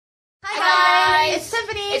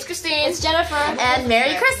Christine. It's Jennifer. And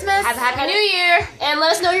Merry Christmas. Have a Happy New Year. And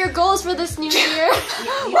let us know your goals for this new year.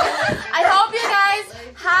 I hope you guys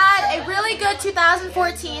had a really good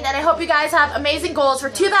 2014, and I hope you guys have amazing goals for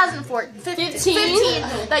 2015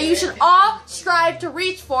 that you should all strive to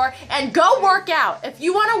reach for, and go work out. If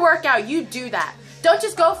you want to work out, you do that. Don't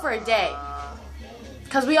just go for a day,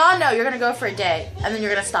 because we all know you're going to go for a day and then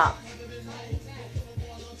you're going to stop.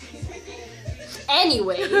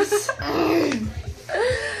 Anyways.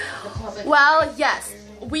 Well, yes,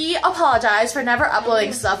 we apologize for never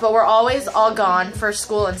uploading stuff, but we're always all gone for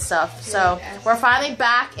school and stuff. So we're finally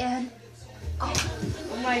back in Oh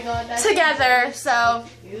my god. That's together. So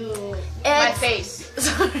my face.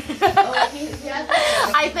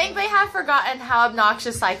 I think they have forgotten how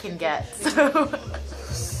obnoxious I can get. So.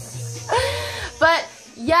 But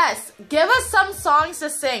yes, give us some songs to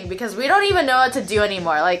sing, because we don't even know what to do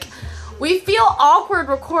anymore. Like, we feel awkward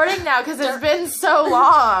recording now because it's been so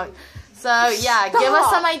long. So yeah, give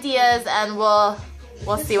us some ideas and we'll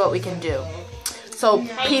see what we can do. So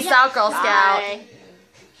peace out, Girl Scout. Bye.